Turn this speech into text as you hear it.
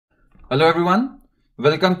Hello everyone,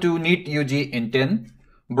 welcome to NEET UG in 10,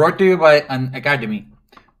 brought to you by Unacademy,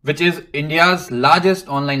 which is India's largest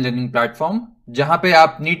online learning platform, जहां पे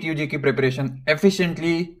आप NEET UG की preparation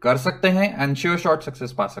efficiently कर सकते हैं and sure short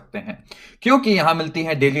success पा सकते हैं, क्योंकि यहां मिलती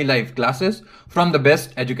हैं daily live classes from the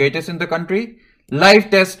best educators in the country, live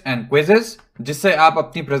test and quizzes जिससे आप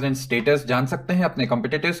अपनी प्रेजेंट स्टेटस जान सकते हैं अपने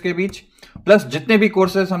कॉम्पिटिटर्स के बीच। प्लस जितने भी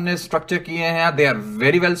कोर्सेज हमने स्ट्रक्चर किए हैं they are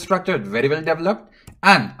very well structured, very well developed,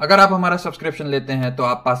 and अगर आप हमारा सब्सक्रिप्शन लेते हैं तो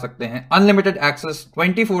आप पा सकते हैं अनलिमिटेड एक्सेस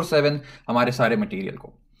 24/7 हमारे सारे मटेरियल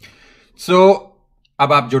को। सो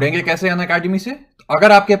अब आप जुड़ेंगे कैसे अनअकैडमी से?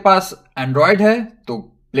 अगर आपके पास एंड्रॉयड है तो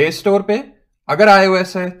प्ले स्टोर पे, अगर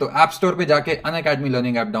iOS है तो ऐप स्टोर पे जाके अनअकैडमी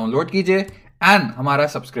लर्निंग ऐप डाउनलोड कीजिए एंड हमारा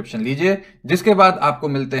सब्सक्रिप्शन लीजिए, जिसके बाद आपको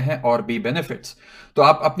मिलते हैं और भी बेनिफिट्स। तो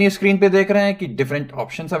आप अपनी स्क्रीन पे देख रहे हैं कि डिफरेंट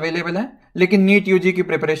ऑप्शंस अवेलेबल हैं, लेकिन नीट यूजी की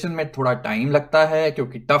प्रिपरेशन में थोड़ा टाइम लगता है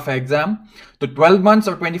क्योंकि टफ है एग्जाम। तो 12 मंथ्स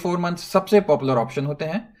और 24 मंथ्स सबसे पॉपुलर ऑप्शन होते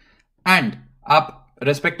हैं एंड आप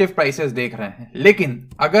रेस्पेक्टिव प्राइसेस देख रहे हैं। लेकिन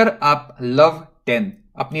अगर आप लव 10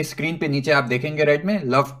 अपनी स्क्रीन पे नीचे आप देखेंगे रेड में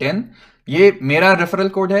लव 10, ये मेरा रेफरल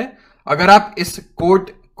कोड है। अगर आप इस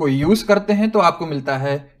कोड को यूज करते हैं तो आपको मिलता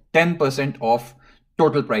है 10% ऑफ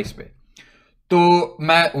टोटल प्राइस पे। तो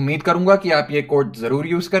मैं उम्मीद करूंगा कि आप ये कोड जरूर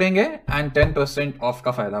यूज करेंगे एंड 10% ऑफ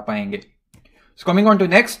का फायदा पाएंगे। कमिंग ऑन टू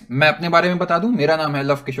नेक्स्ट, मैं अपने बारे में बता दूं, मेरा नाम है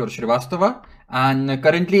love Kishore Srivastava and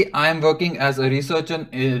currently I am working as a researcher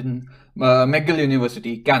in McGill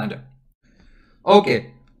university Canada. Okay,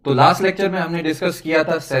 तो लास्ट लेक्चर में हमने डिस्कस किया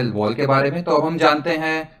था सेल वॉल के बारे में, तो अब हम जानते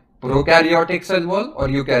हैं प्रोकैरियोटिक सेल वॉल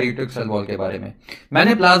और यूकैरियोटिक सेल वॉल के बारे में।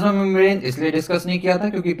 मैंने प्लाज्मा मेम्ब्रेन इसलिए डिस्कस नहीं किया था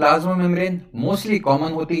क्योंकि प्लाज्मा मेम्ब्रेन मोस्टली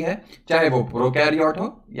कॉमन होती है, चाहे वो प्रोकैरियोट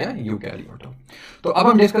हो या यूकैरियोट हो। तो अब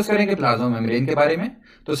हम डिस्कस करेंगे प्लाज्मा मेम्ब्रेन के बारे में।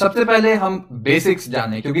 तो सबसे पहले हम बेसिक्स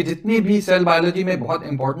जाने, क्योंकि जितनी भी सेल बायोलॉजी में बहुत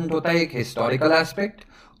इंपॉर्टेंट होता है एक हिस्टोरिकल एस्पेक्ट,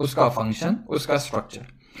 उसका फंक्शन, उसका स्ट्रक्चर।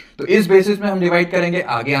 तो इस बेसिस में हम डिवाइड करेंगे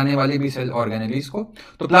आगे आने वाली भी सेल ऑर्गेनेलीज को।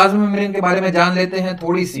 तो प्लाज्मा मेम्ब्रेन के बारे में जान लेते हैं,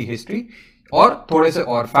 थोड़ी सी हिस्ट्री और थोड़े से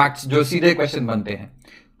और फैक्ट्स जो सीधे क्वेश्चन बनते हैं।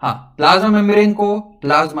 हाँ, प्लाज्मा मेम्ब्रेन को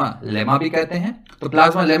प्लाज्मा लेमा भी कहते हैं। तो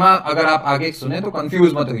प्लाज्मा लेमा अगर आप आगे सुने तो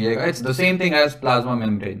कंफ्यूज मत होइएगा, it's the same thing as plasma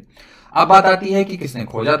membrane. अब बात आती है कि किसने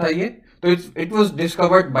खोजा था ये, तो इट वाज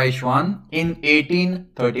डिस्कवर्ड बाय श्वान इन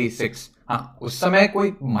 1836। हाँ, उस समय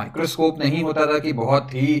कोई माइक्रोस्कोप नहीं होता था कि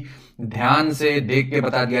बहुत ही ध्यान से देख के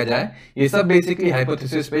बता दिया जाए, ये सब बेसिकली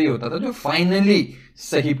हाइपोथेसिस पे ही होता था जो फाइनली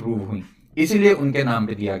सही प्रूव हुई, इसीलिए उनके नाम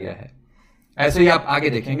पे दिया गया है। ऐसे ही आप आगे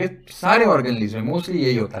देखेंगे सारे ऑर्गेनेलिज्म में मोस्टली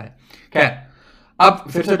यही होता है। खैर, अब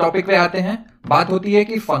फिर से टॉपिक पे आते हैं। बात होती है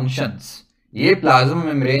कि फंक्शंस, ये प्लाज्मा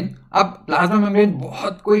मेम्ब्रेन, अब प्लाज्मा मेम्ब्रेन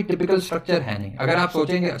बहुत कोई टिपिकल स्ट्रक्चर है नहीं। अगर आप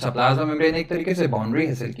सोचेंगे अच्छा प्लाज्मा मेम्ब्रेन एक तरीके से बाउंड्री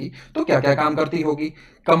है सेल की, तो क्या क्या काम करती होगी?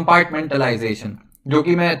 कंपार्टमेंटलाइजेशन, जो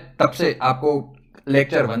कि मैं तब से आपको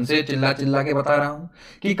लेक्चर 1 से चिल्ला चिल्ला के बता रहा हूं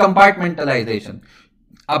कि कंपार्टमेंटलाइजेशन।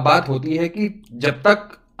 अब बात होती है कि जब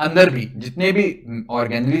तक अंदर भी जितने भी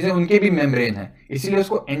ऑर्गेनेलीज हैं उनके भी मेम्ब्रेन है, इसीलिए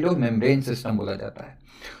उसको एंडो मेम्ब्रेन सिस्टम बोला जाता है।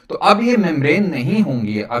 तो अब ये मेम्ब्रेन नहीं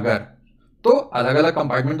होंगी अगर, तो अलग अलग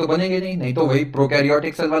कंपार्टमेंट तो बनेंगे नहीं तो वही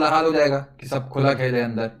प्रोकैरियोटिक सेल वाला हाल हो जाएगा कि सब खुला खेले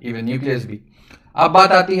अंदर, इवन न्यूक्लियस भी। अब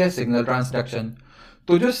बात आती है सिग्नल ट्रांसडक्शन।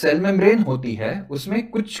 तो जो सेल मेम्ब्रेन होती है उसमें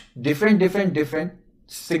कुछ डिफरेंट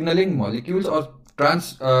सिग्नलिंग मॉलिक्यूल्स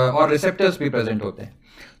और रिसेप्टर्स भी प्रेजेंट होते हैं।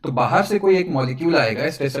 तो बाहर से कोई एक मॉलिक्यूल आएगा,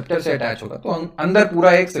 इस रिसेप्टर से अटैच होगा, तो अंदर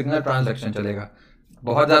पूरा एक सिग्नल ट्रांसडक्शन चलेगा।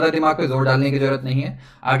 बहुत ज्यादा दिमाग पे जोर डालने की जरूरत नहीं है।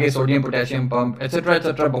 आगे सोडियम पोटेशियम पंप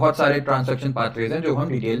एटसेट्रा बहुत सारे ट्रांसडक्शन पाथवेज हैं जो हम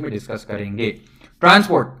डिटेल में डिस्कस करेंगे।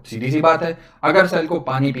 ट्रांसपोर्ट सीधी सी बात है, अगर सेल को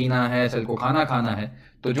पानी पीना है, सेल को खाना खाना है,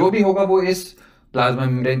 तो जो भी होगा वो इस प्लाज्मा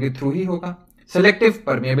मेम्ब्रेन के थ्रू ही होगा। सिलेक्टिव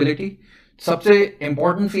परमिएबिलिटी सबसे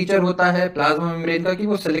इंपॉर्टेंट फीचर होता है प्लाज्मा मेम्ब्रेन का कि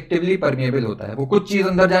वो सिलेक्टिवली परमिएबल होता है, वो कुछ चीज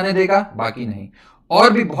अंदर जाने देगा बाकी नहीं।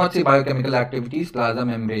 और भी बहुत सी बायोकेमिकल एक्टिविटीज प्लाज्मा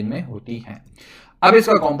मेम्ब्रेन में होती हैं। अब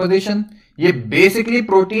इसका कॉम्पोजिशन, ये बेसिकली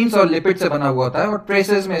प्रोटीन्स और लिपिड से बना हुआ होता है और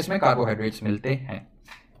ट्रेसेस में इसमें कार्बोहाइड्रेट्स मिलते हैं।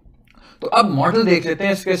 तो अब मॉडल देख लेते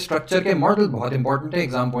हैं इसके स्ट्रक्चर के। मॉडल बहुत इंपॉर्टेंट है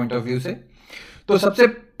एग्जाम पॉइंट ऑफ व्यू से। तो सबसे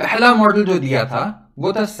पहला मॉडल जो दिया था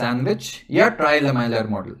वो था सैंडविच या ट्राइलेमेलर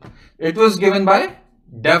model. It was given by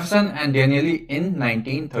Dawson and डेनियली इन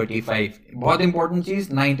 1935। बहुत इंपॉर्टेंट चीज,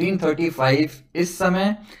 1935 इस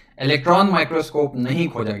समय इलेक्ट्रॉन माइक्रोस्कोप नहीं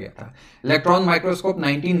खोजा गया था। इलेक्ट्रॉन माइक्रोस्कोप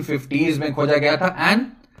 1950s में खोजा गया था and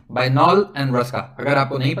bye knoll and Ruska. अगर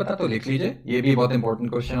आपको नहीं पता तो लिख लीजिए, ये भी बहुत इंपॉर्टेंट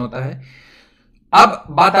क्वेश्चन होता है। अब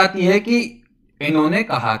बात आती है कि इन्होंने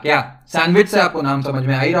कहा क्या। सैंडविच से आपको नाम समझ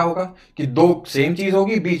में आ ही रहा होगा कि दो सेम चीज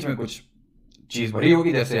होगी, बीच में कुछ चीज भरी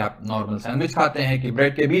होगी, जैसे आप नॉर्मल सैंडविच खाते हैं कि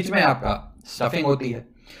ब्रेड के बीच में आपका स्टफिंग होती है।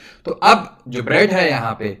 तो अब जो ब्रेड है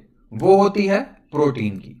यहां पे वो होती है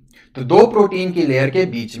प्रोटीन की। तो दो प्रोटीन की लेयर के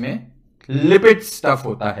बीच में लिपिड स्टफ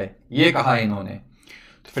होता है, ये कहा इन्होंने।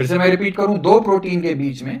 तो फिर से मैं रिपीट करूं, दो प्रोटीन के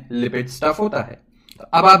बीच में लिपिड स्टफ होता है। तो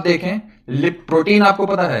अब आप देखें, प्रोटीन आपको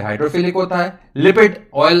पता है हाइड्रोफिलिक होता है, लिपिड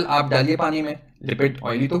ऑयल आप डालिए पानी में, लिपिड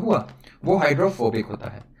ऑयली तो हुआ, वो हाइड्रोफोबिक होता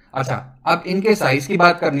है। अच्छा, अब इनके साइज की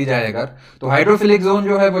बात कर ली जाए अगर, तो हाइड्रोफिलिक जोन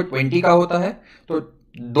जो है वो 20 का होता है, तो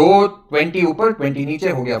 20 ऊपर 20 नीचे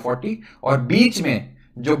हो गया 40, और बीच में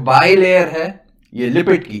जो बाई लेयर है ये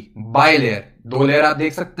लिपिड की बाई लेयर, दो लेयर आप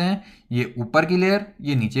देख सकते हैं, ये ऊपर की लेयर,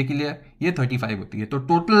 ये नीचे की लेयर, ये 35 होती है। तो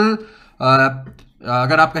टोटल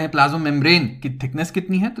अगर आप कहें प्लाज्मा मेम्ब्रेन की थिकनेस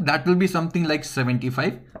कितनी है, तो that will be something like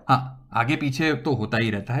 75। हाँ, आगे पीछे तो होता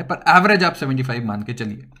ही रहता है, पर एवरेज आप 75 मान के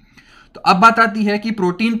चलिए। तो अब बात आती है कि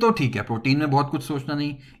प्रोटीन तो ठीक है, प्रोटीन में बहुत कुछ सोचना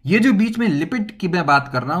नहीं। ये जो बीच में लिपिड की मैं बात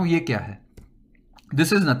कर रहा हूं, ये क्या है?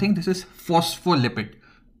 This is nothing, this is phospholipid.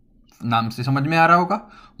 नाम से समझ में आ रहा होगा,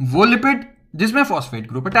 वो लिपिड जिसमें फॉस्फेट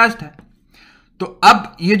ग्रुप अटैच्ड है। तो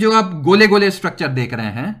अब ये जो आप गोले गोले स्ट्रक्चर देख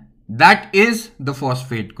रहे हैं, that is the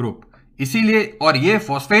phosphate group. इसीलिए, और ये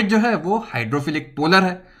फॉस्फेट जो है वो हाइड्रोफिलिक पोलर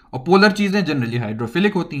है, और पोलर चीजें जनरली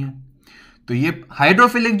हाइड्रोफिलिक होती हैं। तो ये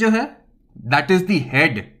हाइड्रोफिलिक जो है, that is the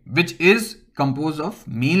head which is compose of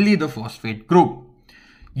mainly the phosphate group.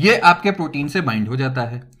 ये आपके प्रोटीन से बाइंड हो जाता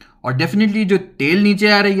है। और डेफिनेटली जो टेल नीचे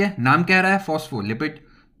आ रही है, नाम कह रहा है फॉस्फोलिपिड।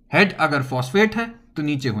 हेड अगर फॉस्फेट है तो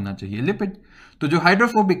नीचे होना चाहिए लिपिड। तो जो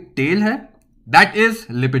हाइड्रोफोबिक टेल है, दैट इज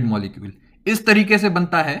लिपिड मॉलिक्यूल। इस तरीके से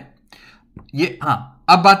बनता है ये। हाँ,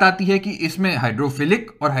 अब बात आती है कि इसमें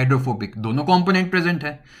हाइड्रोफिलिक और हाइड्रोफोबिक दोनों कंपोनेंट प्रेजेंट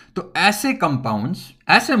है। तो ऐसे कंपाउंड्स,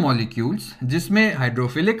 ऐसे मॉलिक्यूल्स जिसमें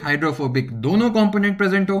हाइड्रोफिलिक हाइड्रोफोबिक दोनों कंपोनेंट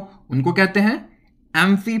प्रेजेंट हो, उनको कहते हैं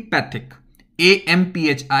एम्फीपैथिक।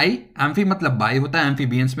 AMPHI, एम्फी मतलब बाई होता है,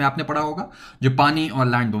 एम्फीबियंस में आपने पढ़ा होगा, जो पानी और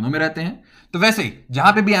लैंड दोनों में रहते हैं। तो वैसे ही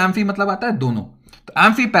जहां पे भी एम्फी मतलब आता है दोनों, तो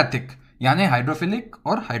एम्फीपैथिक यानी हाइड्रोफिलिक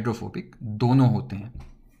और हाइड्रोफोबिक दोनों होते हैं।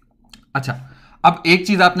 अच्छा, अब एक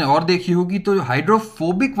चीज आपने और देखी होगी, तो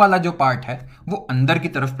हाइड्रोफोबिक वाला जो पार्ट है वो अंदर की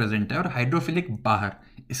तरफ प्रेजेंट है और हाइड्रोफिलिक बाहर।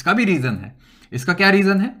 इसका भी रीजन है। इसका क्या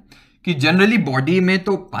रीजन है कि जनरली बॉडी में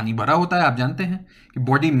तो पानी भरा होता है, आप जानते हैं कि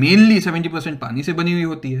बॉडी मेनली 70% पानी से बनी हुई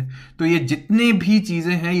होती है। तो ये जितने भी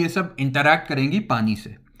चीजें हैं ये सब इंटरैक्ट करेंगी पानी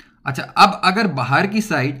से। अच्छा, अब अगर बाहर की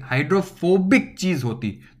साइड हाइड्रोफोबिक चीज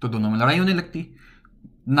होती तो दोनों में लड़ाई होने लगती।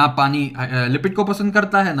 ना पानी लिपिड को पसंद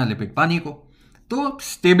करता है, ना लिपिड पानी को, तो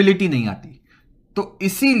स्टेबिलिटी नहीं आती। तो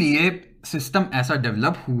इसीलिए सिस्टम ऐसा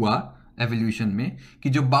डेवलप हुआ एवोल्यूशन में कि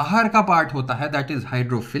जो बाहर का पार्ट होता है दैट इज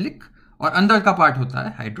हाइड्रोफिलिक और अंदर का पार्ट होता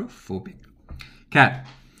है हाइड्रोफोबिक। खैर,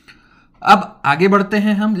 अब आगे बढ़ते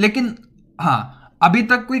हैं हम। लेकिन हाँ, अभी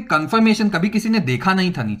तक कोई कंफर्मेशन कभी किसी ने देखा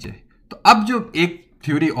नहीं था नीचे। तो अब जो एक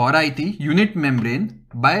थ्योरी और आई थी, यूनिट मेम्ब्रेन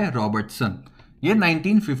बाय रॉबर्टसन, ये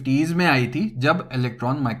 1950s में आई थी जब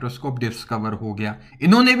इलेक्ट्रॉन माइक्रोस्कोप डिस्कवर हो गया।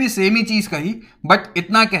 इन्होंने भी सेम ही चीज कही, बट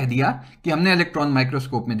इतना कह दिया कि हमने इलेक्ट्रॉन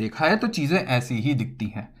माइक्रोस्कोप में देखा है तो चीजें ऐसी ही दिखती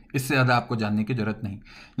हैं, इससे ज्यादा आपको जानने की जरूरत नहीं।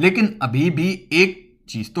 लेकिन अभी भी एक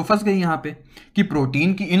चीज तो फंस गई यहां पे कि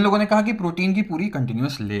प्रोटीन की, इन लोगों ने कहा कि प्रोटीन की पूरी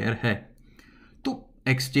कंटिन्यूअस लेयर है, तो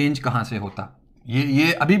एक्सचेंज कहां से होता?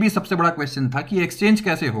 ये अभी भी सबसे बड़ा क्वेश्चन था कि एक्सचेंज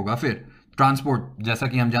कैसे होगा। फिर ट्रांसपोर्ट, जैसा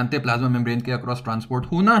कि हम जानते हैं प्लाज्मा मेम्ब्रेन के अक्रॉस ट्रांसपोर्ट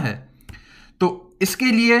होना है। तो इसके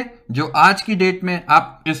लिए जो आज की डेट में,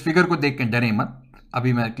 आप इस फिगर को देख के डरे मत,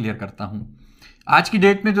 अभी मैं क्लियर करता हूं। आज की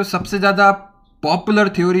डेट में जो सबसे ज्यादा पॉपुलर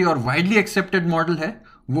थ्योरी और वाइडली एक्सेप्टेड मॉडल है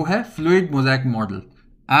वो है फ्लूइड मोज़ेक मॉडल।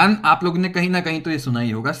 एंड आप लोगों ने कहीं ना कहीं तो ये सुना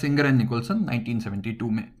ही होगा, सिंगर एंड निकोलसन 1972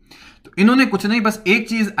 में। तो इन्होंने कुछ नहीं, बस एक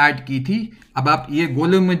चीज ऐड की थी। अब आप ये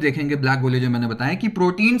गोले में देखेंगे, ब्लैक गोले जो मैंने बताया, कि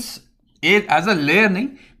प्रोटीन्स एज अ लेयर नहीं,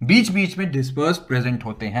 बीच बीच में डिस्पर्स प्रेजेंट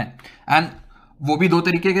होते हैं। एंड वो भी दो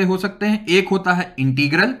तरीके के हो सकते हैं। एक होता है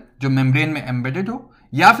इंटीग्रल, जो मेम्ब्रेन में एम्बेडेड हो,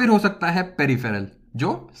 या फिर हो सकता है पेरिफेरल,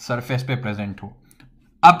 जो सरफेस पे प्रेजेंट हो।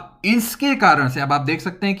 अब इसके कारण से अब आप देख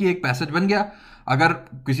सकते हैं कि एक पैसेज बन गया अगर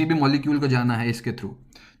किसी भी मॉलिक्यूल को जाना है इसके थ्रू।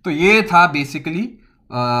 तो ये था बेसिकली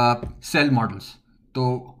सेल मॉडल्स।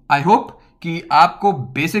 तो आई होप कि आपको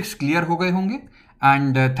बेसिक्स क्लियर हो गए होंगे।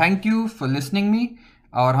 And thank you for listening me.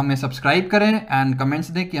 और हमें सब्सक्राइब करें एंड कमेंट्स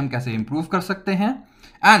दें कि हम कैसे इंप्रूव कर सकते हैं।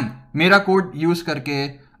 एंड मेरा कोड यूज करके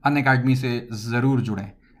अनअकैडमी से जरूर जुड़ें।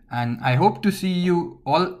 And I hope to C you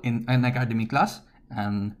all in Unacademy class.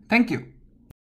 And thank you.